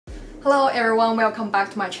Hello everyone, welcome back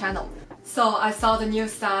to my channel. So I saw the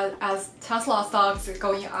news that as Tesla stocks is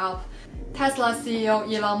going up, Tesla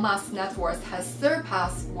CEO Elon Musk's net worth has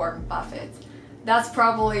surpassed Warren Buffett. That's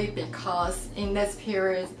probably because in this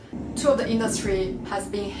period, two of the industry has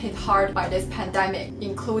been hit hard by this pandemic,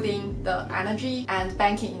 including the energy and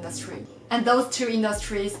banking industry. And those two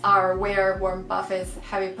industries are where Warren Buffett's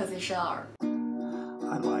heavy position are.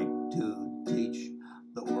 I like to teach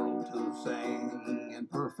the world to sing in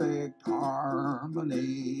perfect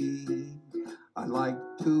harmony. I like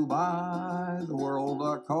to buy the world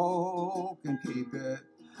a Coke and keep it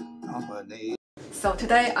company. So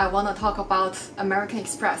today I want to talk about American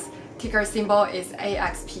Express. Ticker symbol is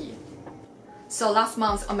AXP. So last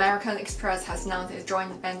month, American Express has announced its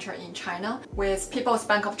joint venture in China with People's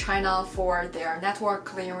Bank of China for their network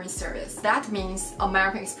clearing service. That means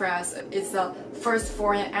American Express is the first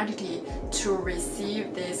foreign entity to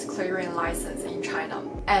receive this clearing license in China.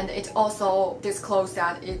 And it also disclosed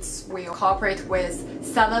that it will cooperate with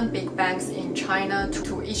 7 big banks in China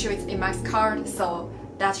to issue its Amex card. So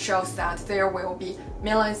that shows that there will be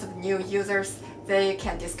millions of new users they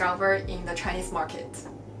can discover in the Chinese market.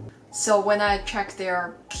 So when I checked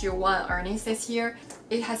their Q1 earnings this year,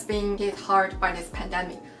 it has been hit hard by this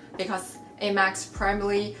pandemic because Amex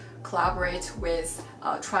primarily collaborates with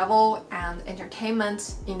travel and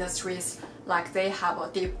entertainment industries, like they have a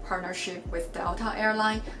deep partnership with Delta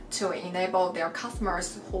Airline to enable their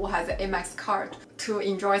customers who has an Amex card to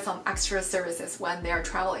enjoy some extra services when they are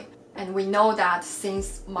traveling. And we know that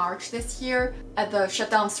since March this year, at the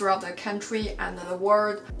shutdown throughout the country and the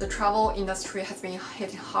world, the travel industry has been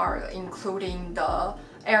hit hard, including the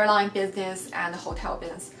airline business and hotel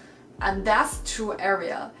business. And that's two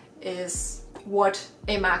areas is what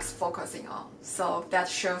Amex focusing on. So that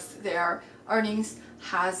shows their earnings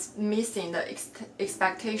has missing the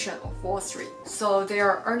expectation of Wall Street. So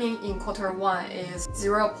their earning in Q1 is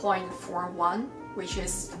 0.41, which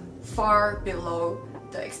is far below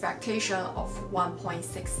the expectation of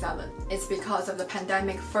 1.67. It's because of the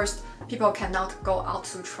pandemic. First, people cannot go out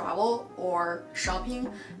to travel or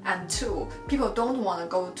shopping, and two, people don't want to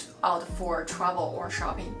go out for travel or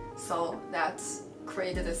shopping. So that's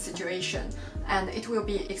created a situation, and it will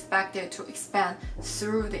be expected to expand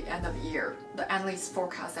through the end of the year. The analysts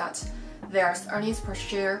forecast that their earnings per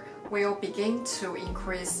share will begin to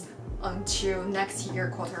increase until next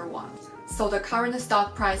year Q1. So the current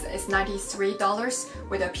stock price is $93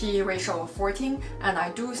 with a PE ratio of 14, and I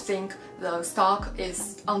do think the stock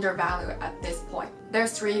is undervalued at this point.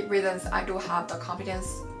 There's 3 reasons I do have the confidence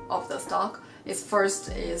of the stock. First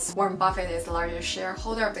is Warren Buffett is the largest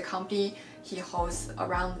shareholder of the company. He holds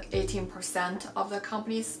around 18% of the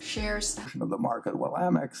company's shares. Of the market, well,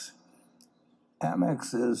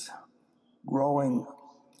 Amex is growing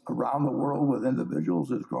around the world with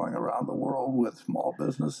individuals, is growing around the world with small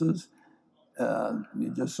businesses.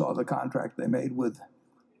 You just saw the contract they made with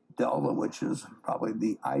Delta, which is probably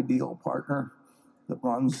the ideal partner that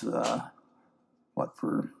runs,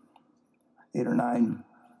 for 8 or 9,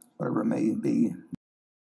 whatever it may be.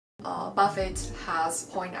 Buffett has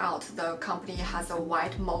pointed out the company has a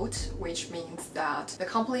wide moat, which means that the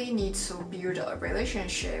company needs to build a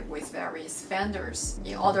relationship with various vendors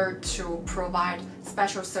in order to provide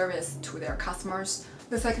special service to their customers.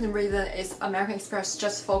 The second reason is American Express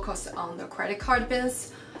just focus on the credit card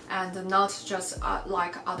business and not just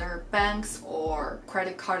like other banks or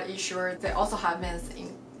credit card issuers. They also have business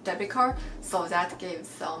in debit card, so that gives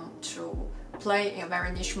them to play in a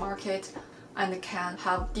very niche market and can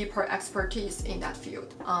have deeper expertise in that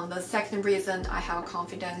field. The second reason I have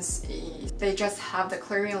confidence is they just have the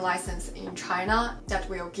clearing license in China that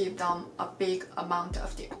will give them a big amount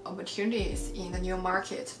of the opportunities in the new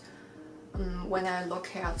market. When I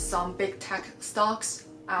look at some big tech stocks,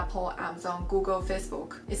 Apple, Amazon, Google,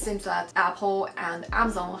 Facebook, it seems that Apple and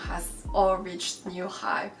Amazon has all reached new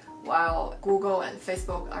high, while Google and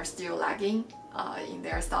Facebook are still lagging in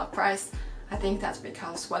their stock price. I think that's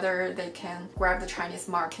because whether they can grab the Chinese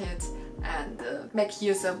market and make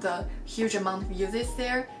use of the huge amount of users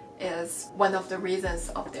there is one of the reasons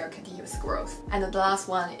of their continuous growth. And the last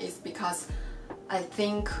one is because I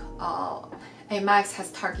think Amex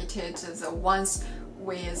has targeted the ones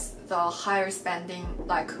with the higher spending,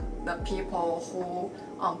 like the people who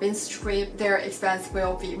on business trip, their expense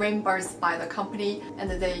will be reimbursed by the company, and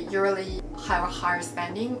they usually have a higher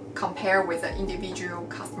spending compared with the individual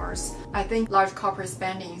customers. I think large corporate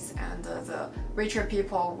spendings and the richer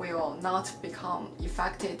people will not become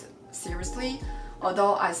affected seriously,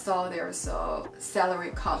 Although I saw there's a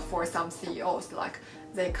salary cut for some CEOs, like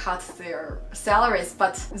they cut their salaries,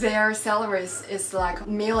 but their salaries is like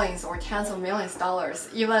millions or tens of millions of dollars.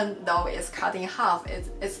 Even though it's cut in half,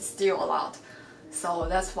 it's still a lot. So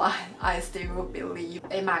that's why I still believe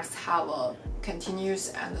Amex have a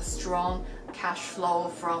continuous and strong cash flow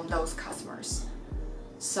from those customers.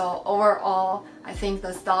 So overall, I think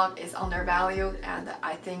the stock is undervalued, and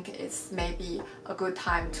I think it's maybe a good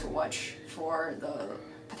time to watch for the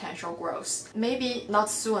potential growth. Maybe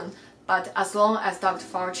not soon, but as long as Dr.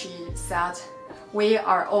 Fauci said we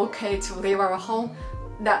are okay to leave our home,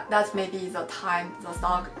 that's maybe the time the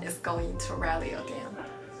stock is going to rally again.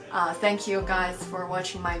 Thank you guys for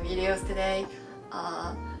watching my videos today.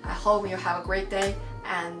 I hope you have a great day,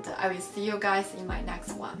 and I will see you guys in my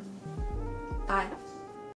next one. Bye.